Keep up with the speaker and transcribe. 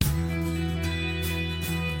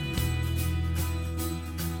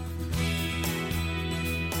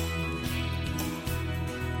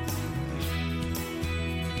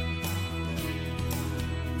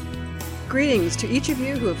Greetings to each of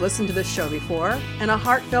you who have listened to this show before, and a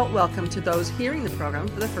heartfelt welcome to those hearing the program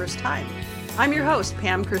for the first time. I'm your host,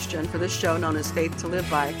 Pam Christian, for this show known as Faith to Live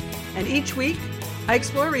By, and each week I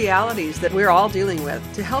explore realities that we're all dealing with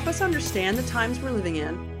to help us understand the times we're living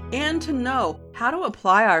in and to know how to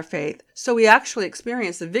apply our faith so we actually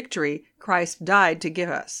experience the victory Christ died to give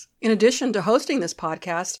us. In addition to hosting this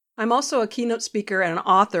podcast, I'm also a keynote speaker and an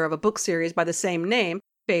author of a book series by the same name,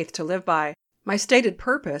 Faith to Live By. My stated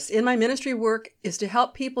purpose in my ministry work is to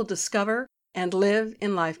help people discover and live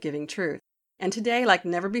in life-giving truth. And today, like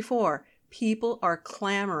never before, people are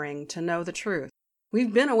clamoring to know the truth.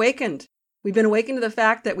 We've been awakened. We've been awakened to the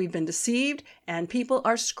fact that we've been deceived, and people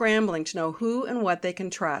are scrambling to know who and what they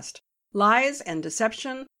can trust. Lies and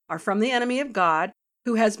deception are from the enemy of God,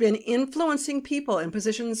 who has been influencing people in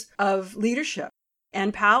positions of leadership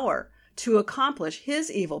and power to accomplish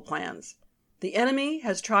his evil plans. The enemy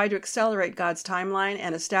has tried to accelerate God's timeline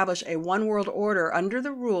and establish a one-world order under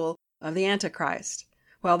the rule of the Antichrist.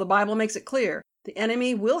 Well, the Bible makes it clear the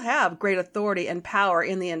enemy will have great authority and power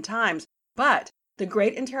in the end times, but the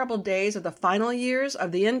great and terrible days of the final years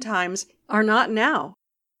of the end times are not now.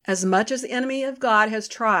 As much as the enemy of God has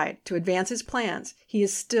tried to advance his plans, he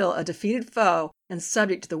is still a defeated foe and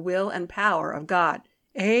subject to the will and power of God.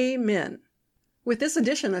 Amen. With this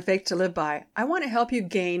edition of Faith to Live By, I want to help you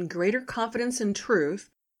gain greater confidence in truth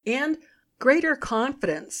and greater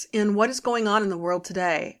confidence in what is going on in the world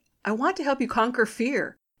today. I want to help you conquer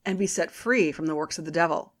fear and be set free from the works of the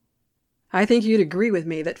devil. I think you'd agree with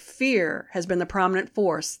me that fear has been the prominent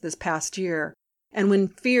force this past year, and when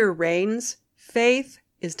fear reigns, faith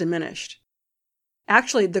is diminished.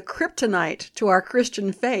 Actually, the kryptonite to our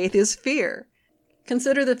Christian faith is fear.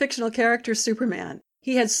 Consider the fictional character Superman.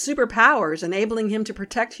 He had superpowers, enabling him to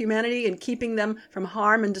protect humanity and keeping them from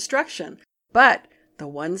harm and destruction. But the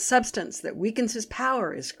one substance that weakens his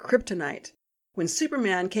power is kryptonite. When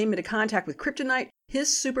Superman came into contact with kryptonite, his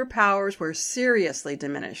superpowers were seriously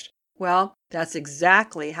diminished. Well, that's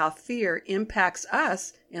exactly how fear impacts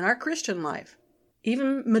us in our Christian life.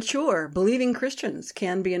 Even mature, believing Christians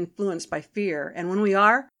can be influenced by fear, and when we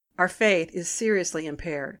are, our faith is seriously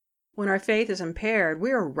impaired. When our faith is impaired,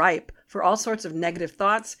 we are ripe for all sorts of negative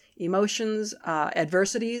thoughts, emotions,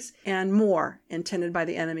 adversities, and more intended by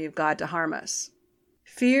the enemy of God to harm us.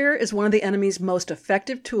 Fear is one of the enemy's most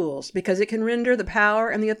effective tools because it can render the power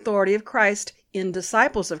and the authority of Christ in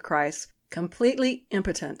disciples of Christ completely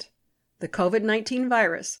impotent. The COVID-19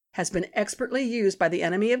 virus has been expertly used by the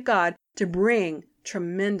enemy of God to bring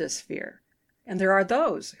tremendous fear. And there are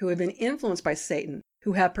those who have been influenced by Satan,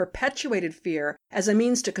 who have perpetuated fear as a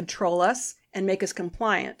means to control us and make us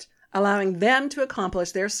compliant, allowing them to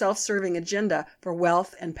accomplish their self-serving agenda for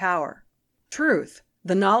wealth and power. Truth,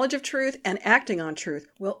 the knowledge of truth and acting on truth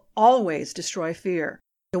will always destroy fear.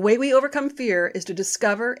 The way we overcome fear is to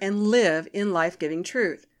discover and live in life-giving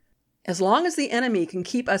truth. As long as the enemy can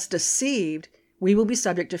keep us deceived, we will be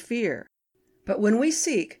subject to fear. But when we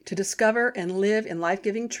seek to discover and live in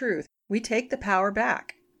life-giving truth, we take the power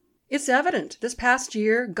back. It's evident this past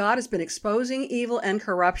year God has been exposing evil and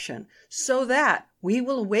corruption so that we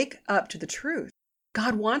will wake up to the truth.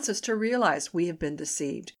 God wants us to realize we have been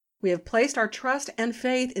deceived. We have placed our trust and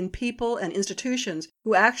faith in people and institutions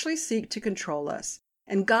who actually seek to control us.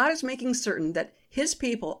 And God is making certain that His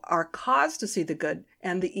people are caused to see the good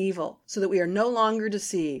and the evil so that we are no longer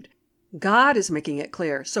deceived. God is making it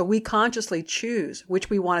clear, so we consciously choose which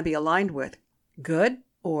we want to be aligned with, good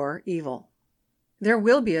or evil. There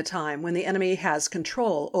will be a time when the enemy has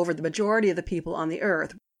control over the majority of the people on the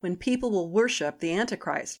earth, when people will worship the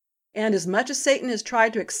Antichrist. And as much as Satan has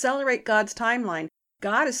tried to accelerate God's timeline,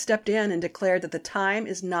 God has stepped in and declared that the time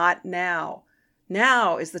is not now.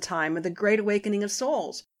 Now is the time of the great awakening of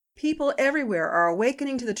souls. People everywhere are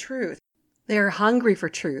awakening to the truth. They are hungry for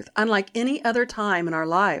truth, unlike any other time in our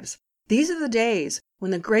lives. These are the days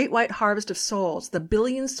when the great white harvest of souls, the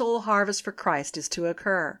billion-soul harvest for Christ, is to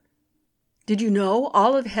occur. Did you know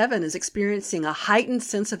all of heaven is experiencing a heightened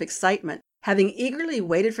sense of excitement, having eagerly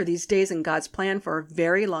waited for these days in God's plan for a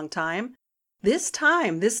very long time? This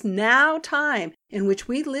time, this now time in which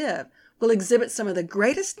we live, will exhibit some of the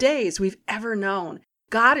greatest days we've ever known.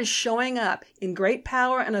 God is showing up in great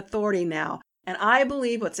power and authority now, and I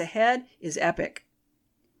believe what's ahead is epic.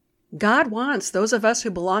 God wants those of us who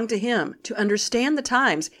belong to Him to understand the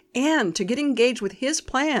times and to get engaged with His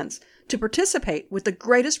plans, to participate with the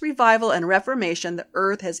greatest revival and reformation the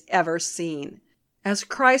earth has ever seen. As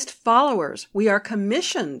Christ followers, we are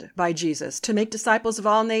commissioned by Jesus to make disciples of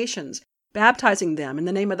all nations, baptizing them in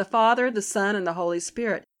the name of the Father, the Son, and the Holy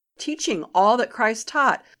Spirit, teaching all that Christ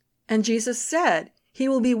taught. And Jesus said, He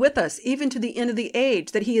will be with us even to the end of the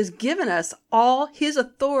age, that He has given us all His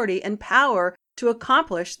authority and power to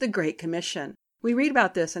accomplish the Great Commission. We read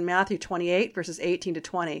about this in Matthew 28, verses 18 to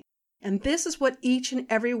 20. And this is what each and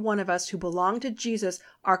every one of us who belong to Jesus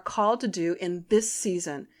are called to do in this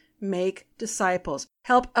season. Make disciples.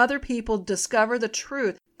 Help other people discover the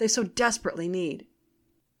truth they so desperately need.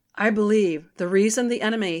 I believe the reason the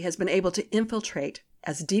enemy has been able to infiltrate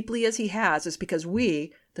as deeply as he has is because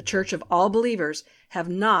we, the church of all believers, have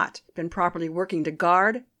not been properly working to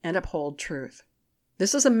guard and uphold truth.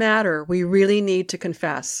 This is a matter we really need to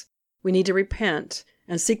confess. We need to repent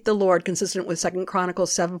and seek the Lord consistent with 2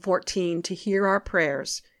 Chronicles 7:14 to hear our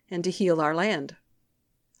prayers and to heal our land.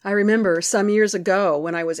 I remember some years ago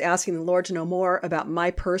when I was asking the Lord to know more about my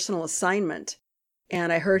personal assignment,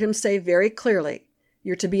 and I heard Him say very clearly,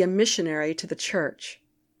 "You're to be a missionary to the church."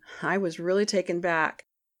 I was really taken back,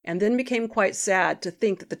 and then became quite sad to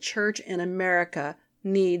think that the church in America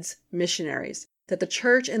needs missionaries, that the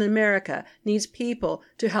church in America needs people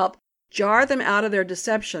to help jar them out of their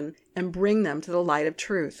deception and bring them to the light of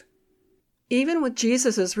truth. Even with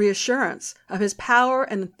Jesus' reassurance of His power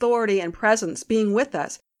and authority and presence being with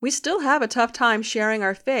us, we still have a tough time sharing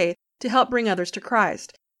our faith to help bring others to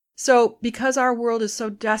Christ. So, because our world is so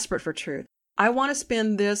desperate for truth, I want to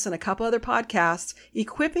spend this and a couple other podcasts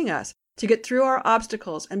equipping us to get through our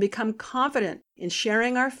obstacles and become confident in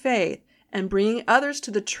sharing our faith and bringing others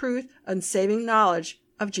to the truth and saving knowledge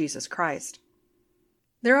of Jesus Christ.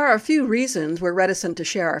 There are a few reasons we're reticent to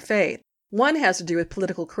share our faith. One has to do with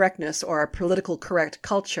political correctness or a politically correct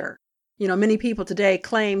culture. Many people today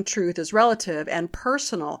claim truth is relative and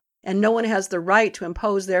personal, and no one has the right to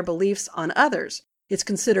impose their beliefs on others. It's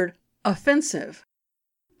considered offensive.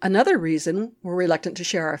 Another reason we're reluctant to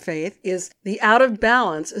share our faith is the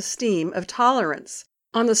out-of-balance esteem of tolerance.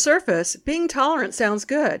 On the surface, being tolerant sounds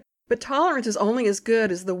good, but tolerance is only as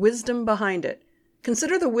good as the wisdom behind it.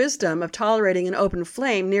 Consider the wisdom of tolerating an open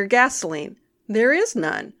flame near gasoline. There is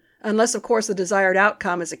none, unless, of course, the desired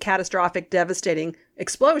outcome is a catastrophic, devastating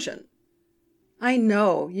explosion. I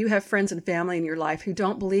know you have friends and family in your life who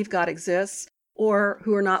don't believe God exists or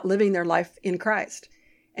who are not living their life in Christ.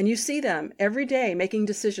 And you see them every day making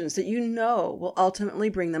decisions that you know will ultimately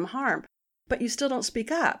bring them harm, but you still don't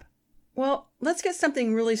speak up. Well, let's get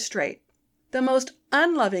something really straight. The most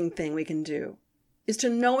unloving thing we can do is to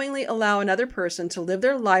knowingly allow another person to live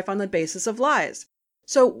their life on the basis of lies.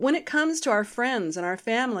 So when it comes to our friends and our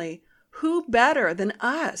family, who better than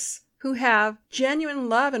us who have genuine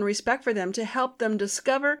love and respect for them to help them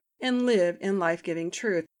discover and live in life-giving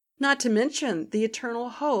truth, not to mention the eternal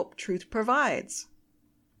hope truth provides?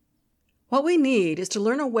 What we need is to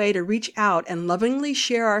learn a way to reach out and lovingly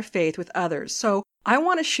share our faith with others. So I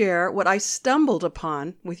want to share what I stumbled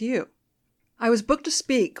upon with you. I was booked to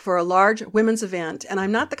speak for a large women's event, and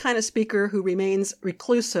I'm not the kind of speaker who remains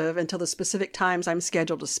reclusive until the specific times I'm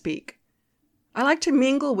scheduled to speak. I like to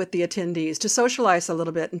mingle with the attendees, to socialize a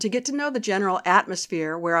little bit, and to get to know the general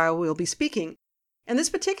atmosphere where I will be speaking. And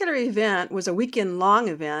this particular event was a weekend-long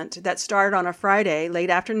event that started on a Friday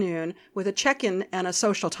late afternoon with a check-in and a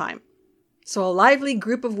social time. So a lively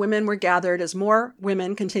group of women were gathered as more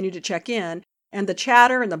women continued to check in, and the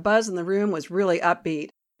chatter and the buzz in the room was really upbeat.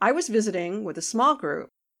 I was visiting with a small group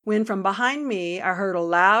when from behind me I heard a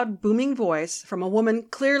loud, booming voice from a woman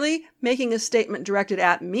clearly making a statement directed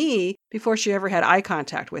at me before she ever had eye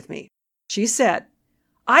contact with me. She said,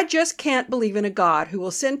 "I just can't believe in a God who will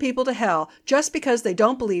send people to hell just because they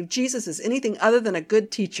don't believe Jesus is anything other than a good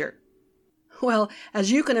teacher." Well,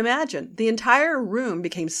 as you can imagine, the entire room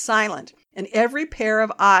became silent, and every pair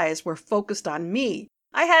of eyes were focused on me.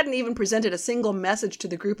 I hadn't even presented a single message to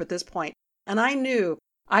the group at this point, and I knew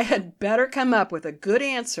I had better come up with a good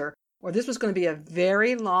answer, or this was going to be a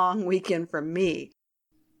very long weekend for me.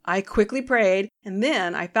 I quickly prayed, and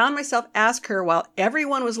then I found myself ask her while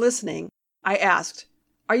everyone was listening. I asked,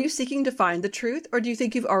 "Are you seeking to find the truth, or do you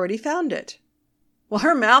think you've already found it?" Well,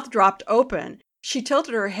 her mouth dropped open. She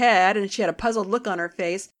tilted her head, and she had a puzzled look on her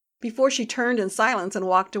face before she turned in silence and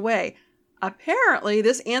walked away. Apparently,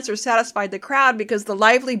 this answer satisfied the crowd because the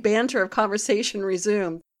lively banter of conversation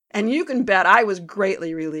resumed. And you can bet I was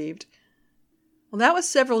greatly relieved. Well, that was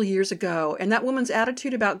several years ago, and that woman's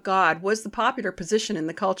attitude about God was the popular position in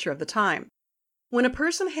the culture of the time. When a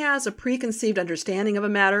person has a preconceived understanding of a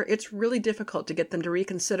matter, it's really difficult to get them to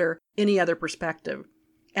reconsider any other perspective.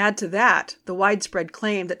 Add to that the widespread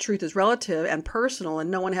claim that truth is relative and personal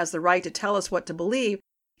and no one has the right to tell us what to believe,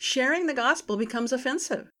 sharing the gospel becomes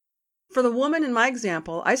offensive. For the woman in my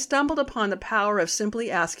example, I stumbled upon the power of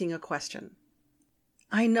simply asking a question.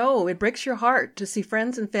 I know it breaks your heart to see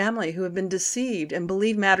friends and family who have been deceived and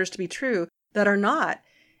believe matters to be true, that are not.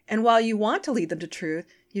 And while you want to lead them to truth,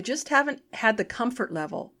 you just haven't had the comfort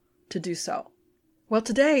level to do so. Well,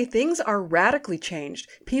 today, things are radically changed.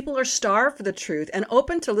 People are starved for the truth and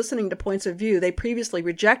open to listening to points of view they previously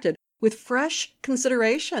rejected with fresh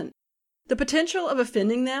consideration. The potential of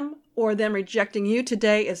offending them or them rejecting you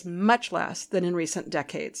today is much less than in recent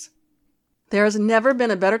decades. There has never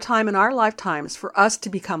been a better time in our lifetimes for us to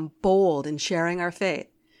become bold in sharing our faith.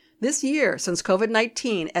 This year, since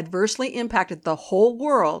COVID-19 adversely impacted the whole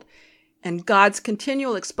world, and God's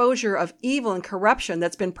continual exposure of evil and corruption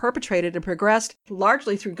that's been perpetrated and progressed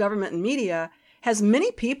largely through government and media, has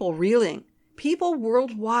many people reeling. People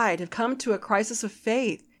worldwide have come to a crisis of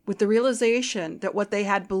faith with the realization that what they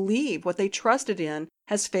had believed, what they trusted in,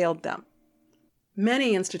 has failed them.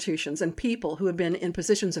 Many institutions and people who have been in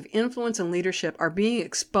positions of influence and leadership are being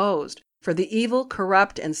exposed for the evil,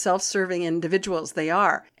 corrupt, and self-serving individuals they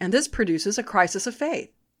are, and this produces a crisis of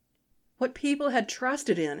faith. What people had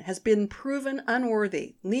trusted in has been proven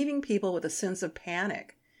unworthy, leaving people with a sense of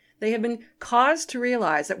panic. They have been caused to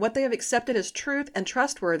realize that what they have accepted as truth and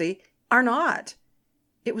trustworthy are not.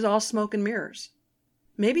 It was all smoke and mirrors.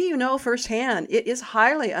 Maybe you know firsthand it is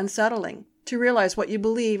highly unsettling to realize what you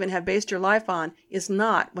believe and have based your life on is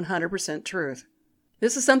not 100% truth.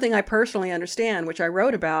 This is something I personally understand, which I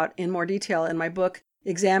wrote about in more detail in my book,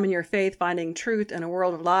 Examine Your Faith, Finding Truth in a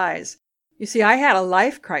World of Lies. You see, I had a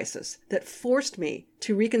life crisis that forced me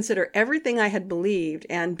to reconsider everything I had believed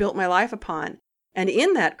and built my life upon. And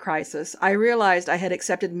in that crisis, I realized I had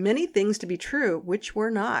accepted many things to be true, which were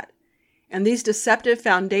not. And these deceptive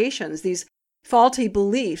foundations, these faulty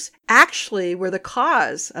beliefs, actually were the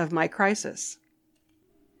cause of my crisis.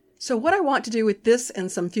 So what I want to do with this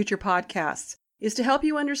and some future podcasts is to help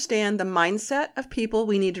you understand the mindset of people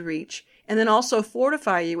we need to reach, and then also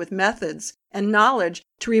fortify you with methods and knowledge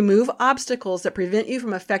to remove obstacles that prevent you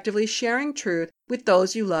from effectively sharing truth with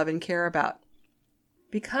those you love and care about.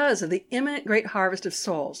 Because of the imminent great harvest of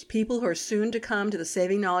souls, people who are soon to come to the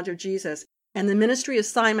saving knowledge of Jesus, and the ministry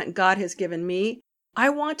assignment God has given me, I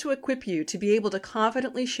want to equip you to be able to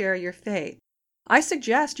confidently share your faith. I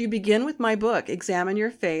suggest you begin with my book, Examine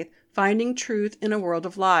Your Faith, Finding Truth in a World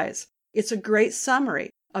of Lies. It's a great summary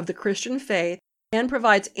of the Christian faith and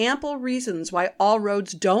provides ample reasons why all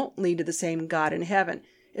roads don't lead to the same God in heaven.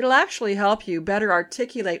 It'll actually help you better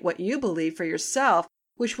articulate what you believe for yourself,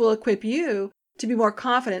 which will equip you to be more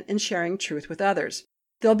confident in sharing truth with others.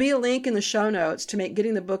 There'll be a link in the show notes to make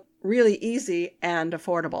getting the book really easy and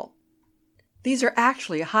affordable. These are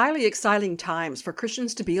actually highly exciting times for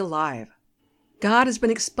Christians to be alive. God has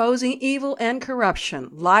been exposing evil and corruption,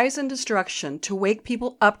 lies and destruction to wake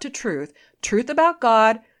people up to truth, truth about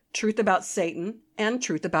God, truth about Satan, and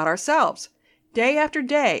truth about ourselves. Day after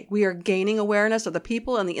day, we are gaining awareness of the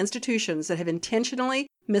people and the institutions that have intentionally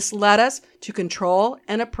misled us to control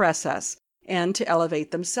and oppress us and to elevate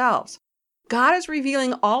themselves. God is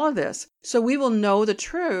revealing all of this so we will know the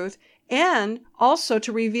truth and also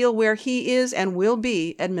to reveal where He is and will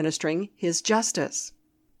be administering His justice.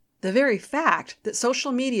 The very fact that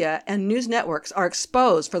social media and news networks are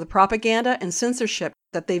exposed for the propaganda and censorship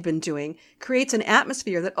that they've been doing creates an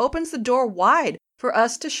atmosphere that opens the door wide for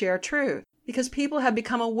us to share truth. Because people have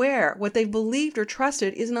become aware what they've believed or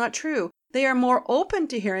trusted is not true, they are more open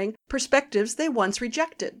to hearing perspectives they once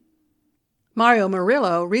rejected. Mario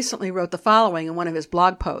Murillo recently wrote the following in one of his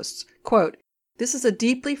blog posts, quote, "This is a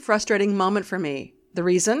deeply frustrating moment for me. The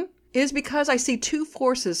reason? It is because I see two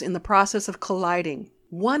forces in the process of colliding.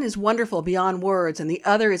 One is wonderful beyond words and the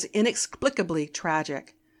other is inexplicably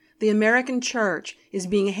tragic. The American church is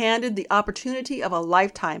being handed the opportunity of a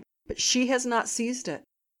lifetime, but she has not seized it.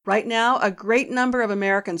 Right now, a great number of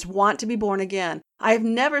Americans want to be born again. I have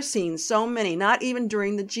never seen so many, not even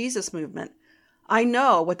during the Jesus movement. I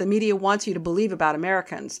know what the media wants you to believe about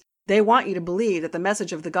Americans. They want you to believe that the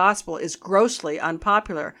message of the gospel is grossly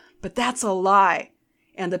unpopular, but that's a lie.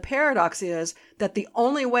 And the paradox is that the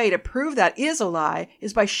only way to prove that is a lie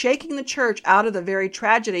is by shaking the church out of the very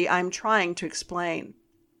tragedy I'm trying to explain."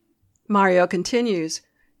 Mario continues,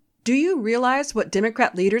 "Do you realize what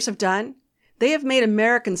Democrat leaders have done? They have made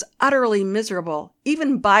Americans utterly miserable.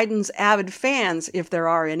 Even Biden's avid fans, if there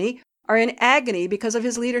are any, are in agony because of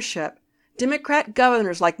his leadership. Democrat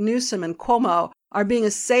governors like Newsom and Cuomo are being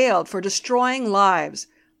assailed for destroying lives.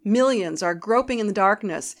 Millions are groping in the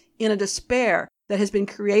darkness in a despair that has been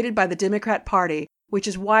created by the Democrat Party, which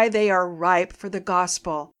is why they are ripe for the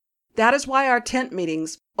gospel. That is why our tent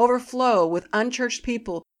meetings overflow with unchurched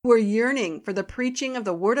people who are yearning for the preaching of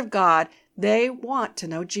the Word of God. They want to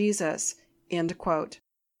know Jesus." End quote.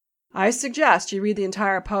 I suggest you read the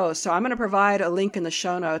entire post, so I'm going to provide a link in the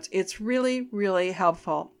show notes. It's really, really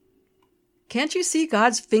helpful. Can't you see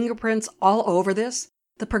God's fingerprints all over this?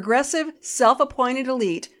 The progressive, self-appointed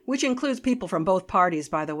elite, which includes people from both parties,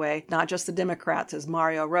 by the way, not just the Democrats, as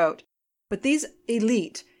Mario wrote. But these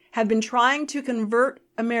elite have been trying to convert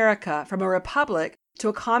America from a republic to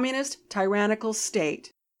a communist, tyrannical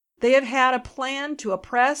state. They have had a plan to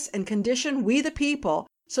oppress and condition we the people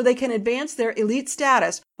so they can advance their elite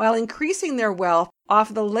status while increasing their wealth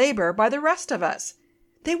off the labor by the rest of us.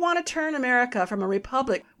 They want to turn America from a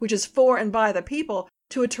republic, which is for and by the people,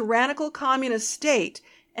 to a tyrannical communist state,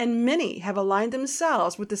 and many have aligned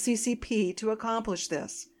themselves with the CCP to accomplish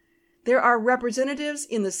this. There are representatives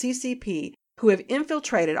in the CCP who have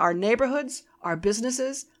infiltrated our neighborhoods, our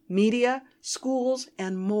businesses, media, schools,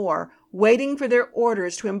 and more, waiting for their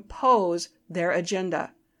orders to impose their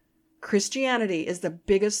agenda. Christianity is the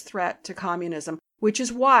biggest threat to communism, which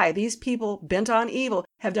is why these people bent on evil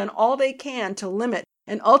have done all they can to limit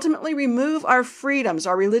and ultimately remove our freedoms,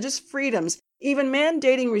 our religious freedoms, even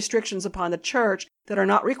mandating restrictions upon the church that are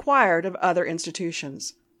not required of other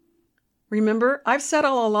institutions. Remember, I've said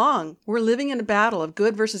all along, we're living in a battle of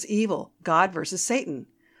good versus evil, God versus Satan.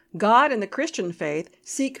 God and the Christian faith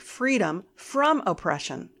seek freedom from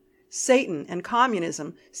oppression. Satan and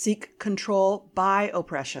communism seek control by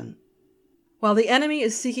oppression. While the enemy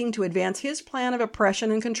is seeking to advance his plan of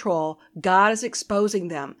oppression and control, God is exposing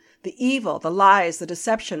them. The evil, the lies, the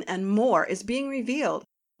deception, and more is being revealed,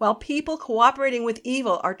 while people cooperating with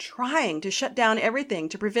evil are trying to shut down everything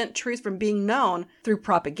to prevent truth from being known through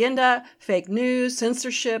propaganda, fake news,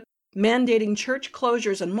 censorship, mandating church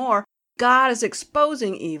closures, and more. God is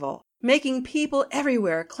exposing evil, making people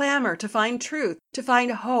everywhere clamor to find truth, to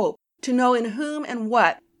find hope, to know in whom and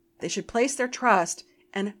what they should place their trust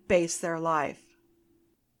and base their life.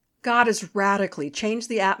 God has radically changed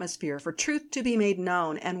the atmosphere for truth to be made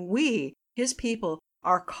known, and we, His people,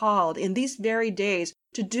 are called in these very days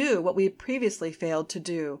to do what we previously failed to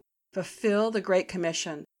do, fulfill the Great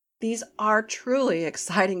Commission. These are truly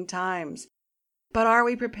exciting times. But are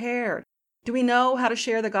we prepared? Do we know how to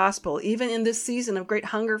share the gospel, even in this season of great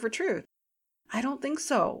hunger for truth? I don't think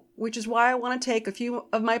so, which is why I want to take a few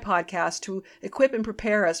of my podcasts to equip and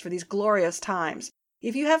prepare us for these glorious times.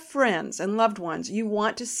 If you have friends and loved ones you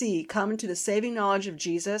want to see come to the saving knowledge of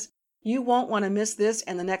Jesus, you won't want to miss this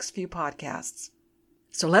and the next few podcasts.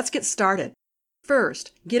 So let's get started.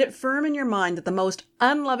 First, get it firm in your mind that the most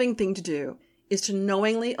unloving thing to do is to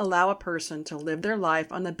knowingly allow a person to live their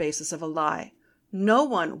life on the basis of a lie. No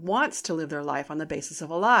one wants to live their life on the basis of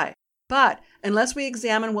a lie. But unless we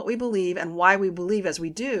examine what we believe and why we believe as we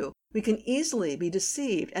do, we can easily be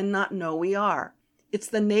deceived and not know we are. It's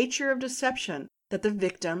the nature of deception that the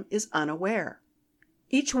victim is unaware.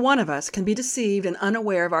 Each one of us can be deceived and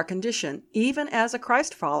unaware of our condition, even as a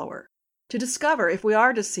Christ follower. To discover if we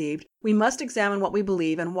are deceived, we must examine what we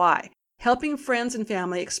believe and why. Helping friends and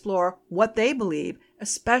family explore what they believe,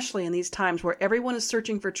 especially in these times where everyone is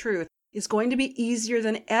searching for truth, is going to be easier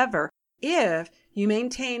than ever if you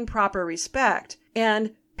maintain proper respect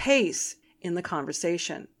and pace in the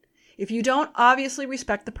conversation. If you don't obviously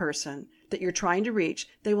respect the person that you're trying to reach,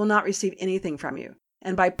 they will not receive anything from you.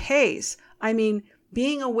 And by pace, I mean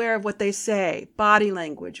being aware of what they say, body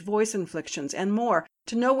language, voice inflections, and more,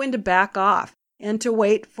 to know when to back off and to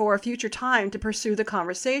wait for a future time to pursue the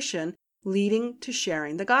conversation, leading to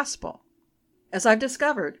sharing the gospel. As I've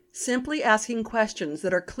discovered, simply asking questions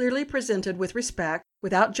that are clearly presented with respect,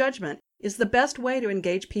 without judgment, is the best way to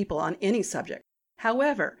engage people on any subject.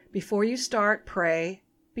 However, before you start, pray.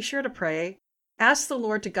 Be sure to pray. Ask the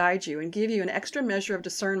Lord to guide you and give you an extra measure of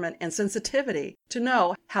discernment and sensitivity to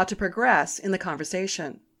know how to progress in the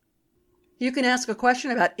conversation. You can ask a question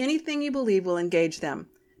about anything you believe will engage them.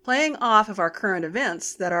 Playing off of our current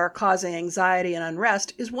events that are causing anxiety and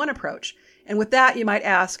unrest is one approach. And with that, you might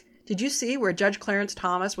ask, did you see where Judge Clarence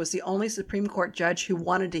Thomas was the only Supreme Court judge who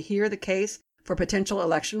wanted to hear the case for potential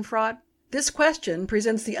election fraud? This question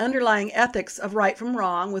presents the underlying ethics of right from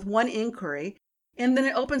wrong with one inquiry, and then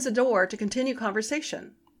it opens the door to continue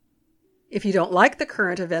conversation. If you don't like the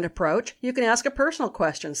current event approach, you can ask a personal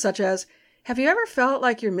question, such as, have you ever felt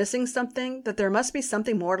like you're missing something, that there must be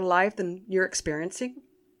something more to life than you're experiencing?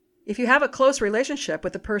 If you have a close relationship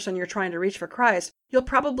with the person you're trying to reach for Christ, you'll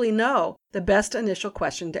probably know the best initial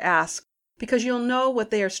question to ask, because you'll know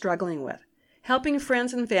what they are struggling with. Helping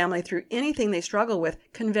friends and family through anything they struggle with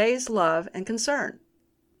conveys love and concern.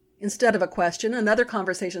 Instead of a question, another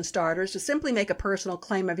conversation starter is to simply make a personal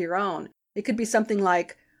claim of your own. It could be something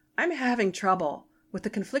like, I'm having trouble with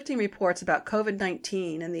the conflicting reports about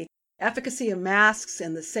COVID-19 and the efficacy of masks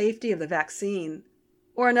and the safety of the vaccine.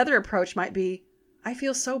 Or another approach might be, I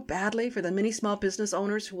feel so badly for the many small business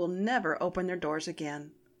owners who will never open their doors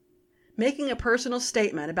again. Making a personal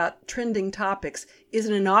statement about trending topics is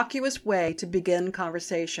an innocuous way to begin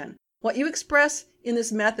conversation. What you express in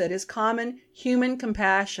this method is common human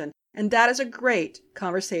compassion, and that is a great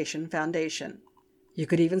conversation foundation. You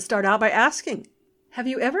could even start out by asking, have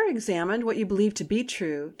you ever examined what you believe to be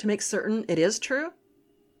true to make certain it is true?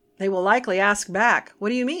 They will likely ask back, what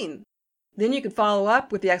do you mean? Then you could follow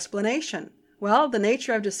up with the explanation. Well, the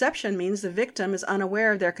nature of deception means the victim is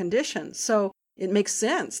unaware of their condition, so it makes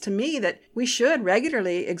sense to me that we should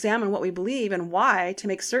regularly examine what we believe and why to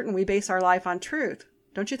make certain we base our life on truth.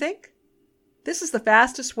 Don't you think? This is the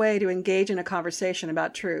fastest way to engage in a conversation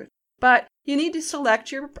about truth, but you need to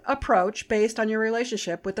select your approach based on your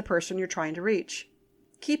relationship with the person you're trying to reach.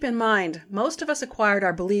 Keep in mind, most of us acquired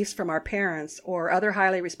our beliefs from our parents or other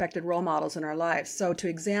highly respected role models in our lives, so to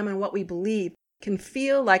examine what we believe can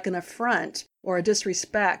feel like an affront or a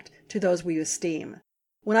disrespect to those we esteem.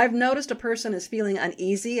 When I've noticed a person is feeling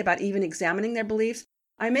uneasy about even examining their beliefs,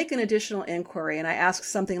 I make an additional inquiry and I ask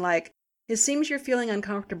something like, it seems you're feeling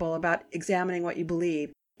uncomfortable about examining what you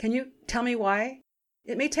believe. Can you tell me why?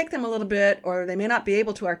 It may take them a little bit, or they may not be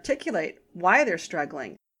able to articulate why they're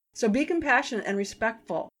struggling. So be compassionate and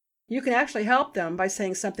respectful. You can actually help them by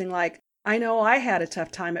saying something like, I know I had a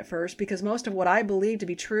tough time at first because most of what I believed to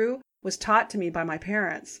be true was taught to me by my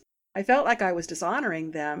parents. I felt like I was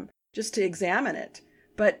dishonoring them just to examine it.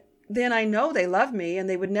 But then I know they love me and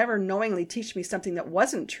they would never knowingly teach me something that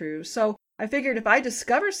wasn't true. So I figured if I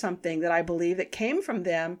discover something that I believe that came from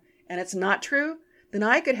them and it's not true, then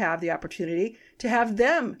I could have the opportunity to have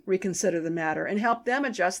them reconsider the matter and help them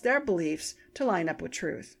adjust their beliefs to line up with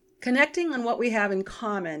truth. Connecting on what we have in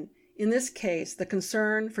common, in this case, the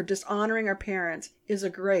concern for dishonoring our parents, is a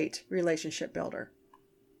great relationship builder.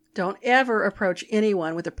 Don't ever approach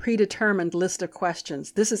anyone with a predetermined list of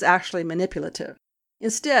questions. This is actually manipulative.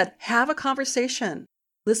 Instead, have a conversation.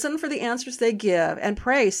 Listen for the answers they give and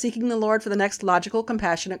pray, seeking the Lord for the next logical,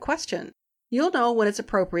 compassionate question. You'll know when it's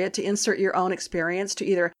appropriate to insert your own experience to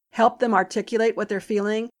either help them articulate what they're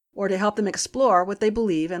feeling or to help them explore what they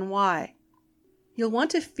believe and why. You'll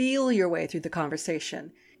want to feel your way through the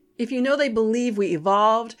conversation. If you know they believe we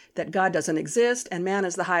evolved, that God doesn't exist, and man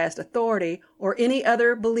is the highest authority, or any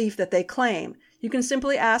other belief that they claim, you can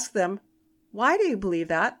simply ask them, why do you believe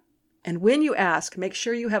that? And when you ask, make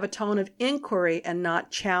sure you have a tone of inquiry and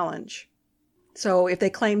not challenge. So if they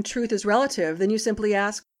claim truth is relative, then you simply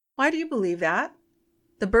ask, why do you believe that?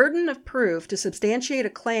 The burden of proof to substantiate a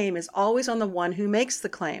claim is always on the one who makes the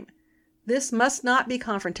claim. This must not be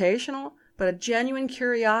confrontational, but a genuine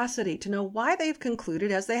curiosity to know why they've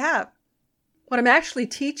concluded as they have. What I'm actually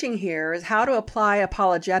teaching here is how to apply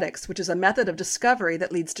apologetics, which is a method of discovery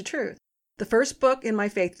that leads to truth. The first book in my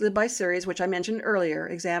Faith Lived By series, which I mentioned earlier,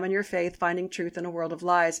 Examine Your Faith, Finding Truth in a World of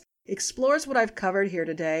Lies, explores what I've covered here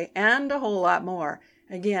today and a whole lot more.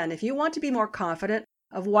 Again, if you want to be more confident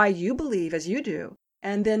of why you believe as you do,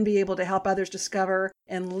 and then be able to help others discover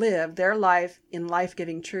and live their life in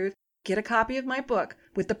life-giving truth, get a copy of my book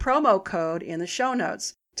with the promo code in the show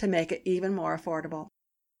notes to make it even more affordable.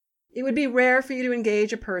 It would be rare for you to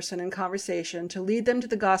engage a person in conversation to lead them to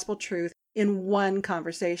the gospel truth in one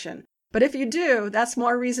conversation. But if you do, that's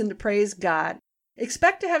more reason to praise God.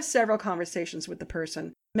 Expect to have several conversations with the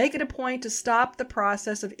person. Make it a point to stop the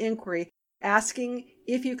process of inquiry, asking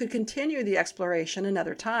if you could continue the exploration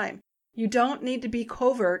another time. You don't need to be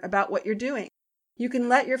covert about what you're doing. You can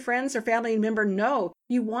let your friends or family member know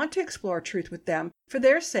you want to explore truth with them for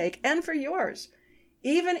their sake and for yours.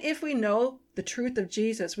 Even if we know the truth of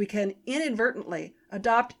Jesus, we can inadvertently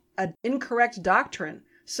adopt an incorrect doctrine.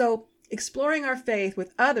 So exploring our faith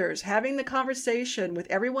with others, having the conversation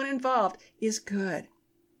with everyone involved is good.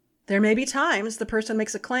 There may be times the person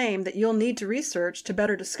makes a claim that you'll need to research to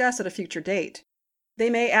better discuss at a future date. They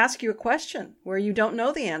may ask you a question where you don't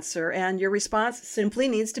know the answer, and your response simply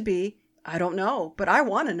needs to be, I don't know, but I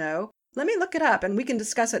want to know. Let me look it up and we can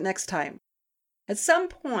discuss it next time. At some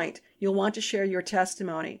point, you'll want to share your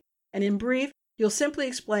testimony, and in brief, you'll simply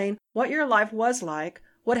explain what your life was like,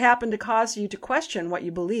 what happened to cause you to question what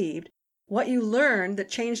you believed, what you learned that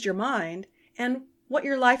changed your mind, and what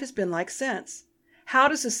your life has been like since. How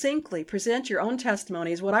to succinctly present your own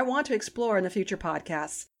testimony is what I want to explore in the future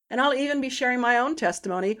podcasts, and I'll even be sharing my own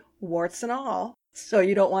testimony, warts and all, so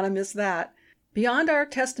you don't want to miss that. Beyond our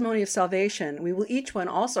testimony of salvation, we will each one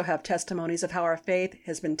also have testimonies of how our faith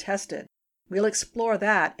has been tested. We'll explore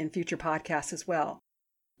that in future podcasts as well.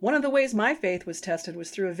 One of the ways my faith was tested was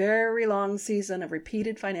through a very long season of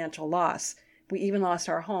repeated financial loss. We even lost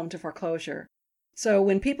our home to foreclosure. So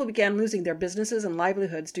when people began losing their businesses and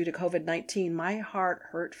livelihoods due to COVID-19, my heart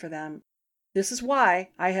hurt for them. This is why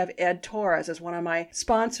I have Ed Torres as one of my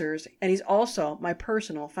sponsors, and he's also my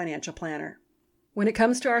personal financial planner. When it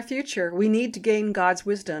comes to our future, we need to gain God's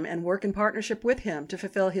wisdom and work in partnership with Him to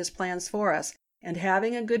fulfill His plans for us, and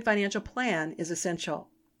having a good financial plan is essential.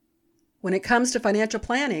 When it comes to financial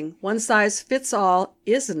planning, one size fits all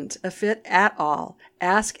isn't a fit at all.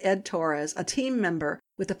 Ask Ed Torres, a team member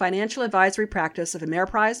with the financial advisory practice of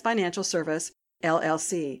Ameriprise Financial Service,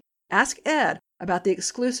 LLC. Ask Ed about the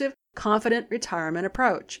exclusive Confident Retirement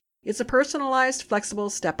Approach. It's a personalized, flexible,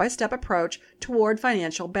 step-by-step approach toward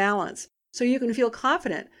financial balance, so you can feel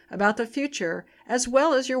confident about the future as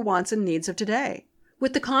well as your wants and needs of today.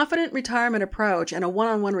 With the Confident Retirement Approach and a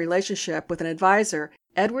one-on-one relationship with an advisor,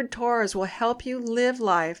 Edward Torres will help you live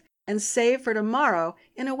life and save for tomorrow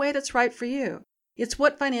in a way that's right for you. It's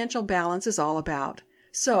what financial balance is all about.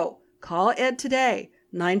 So, call Ed today,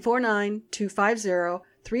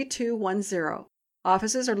 949-250-3210.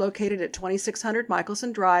 Offices are located at 2600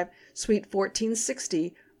 Michelson Drive, Suite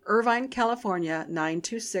 1460, Irvine, California,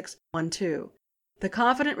 92612. The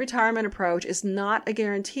Confident Retirement Approach is not a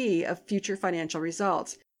guarantee of future financial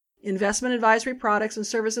results. Investment advisory products and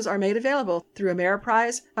services are made available through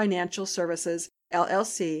Ameriprise Financial Services,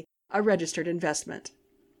 LLC, a registered investment.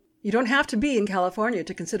 You don't have to be in California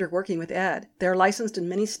to consider working with Ed. They're licensed in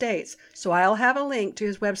many states, so I'll have a link to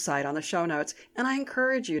his website on the show notes, and I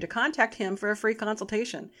encourage you to contact him for a free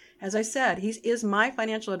consultation. As I said, he is my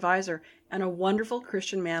financial advisor and a wonderful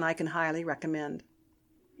Christian man I can highly recommend.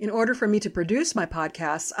 In order for me to produce my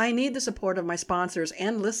podcasts, I need the support of my sponsors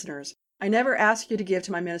and listeners. I never ask you to give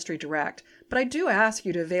to my ministry direct, but I do ask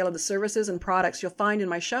you to avail of the services and products you'll find in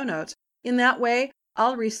my show notes. In that way,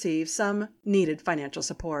 I'll receive some needed financial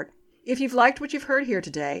support. If you've liked what you've heard here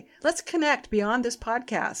today, let's connect beyond this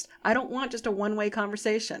podcast. I don't want just a one-way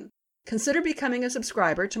conversation. Consider becoming a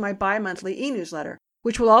subscriber to my bi-monthly e-newsletter,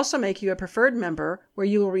 which will also make you a preferred member where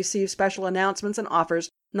you will receive special announcements and offers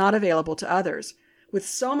not available to others. With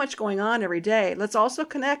so much going on every day, let's also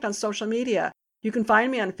connect on social media. You can find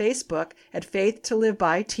me on Facebook at Faith to Live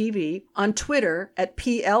By TV, on Twitter at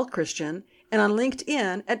PL Christian, and on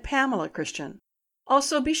LinkedIn at Pamela Christian.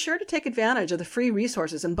 Also, be sure to take advantage of the free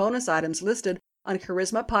resources and bonus items listed on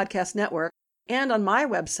Charisma Podcast Network and on my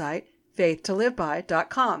website,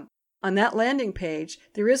 faithtoliveby.com. On that landing page,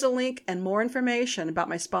 there is a link and more information about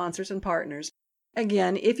my sponsors and partners.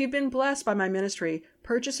 Again, if you've been blessed by my ministry,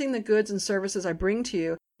 purchasing the goods and services I bring to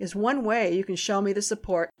you is one way you can show me the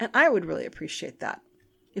support, and I would really appreciate that.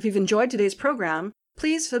 If you've enjoyed today's program,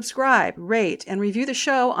 please subscribe, rate, and review the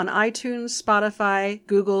show on iTunes, Spotify,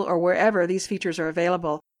 Google, or wherever these features are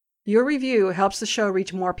available. Your review helps the show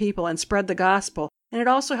reach more people and spread the gospel, and it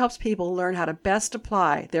also helps people learn how to best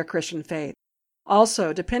apply their Christian faith.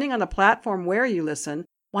 Also, depending on the platform where you listen,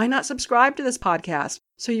 why not subscribe to this podcast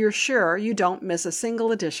so you're sure you don't miss a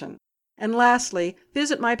single edition? And lastly,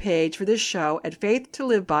 visit my page for this show at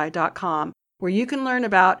faithtoliveby.com, where you can learn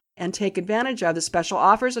about and take advantage of the special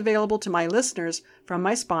offers available to my listeners from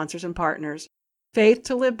my sponsors and partners. Faith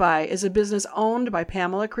to Live By is a business owned by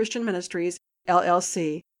Pamela Christian Ministries,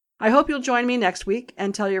 LLC. I hope you'll join me next week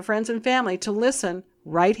and tell your friends and family to listen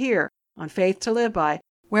right here on Faith to Live By,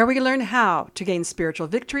 where we learn how to gain spiritual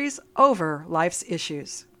victories over life's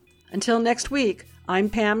issues. Until next week, I'm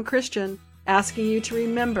Pam Christian, asking you to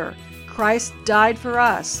remember, Christ died for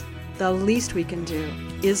us. The least we can do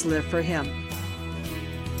is live for Him.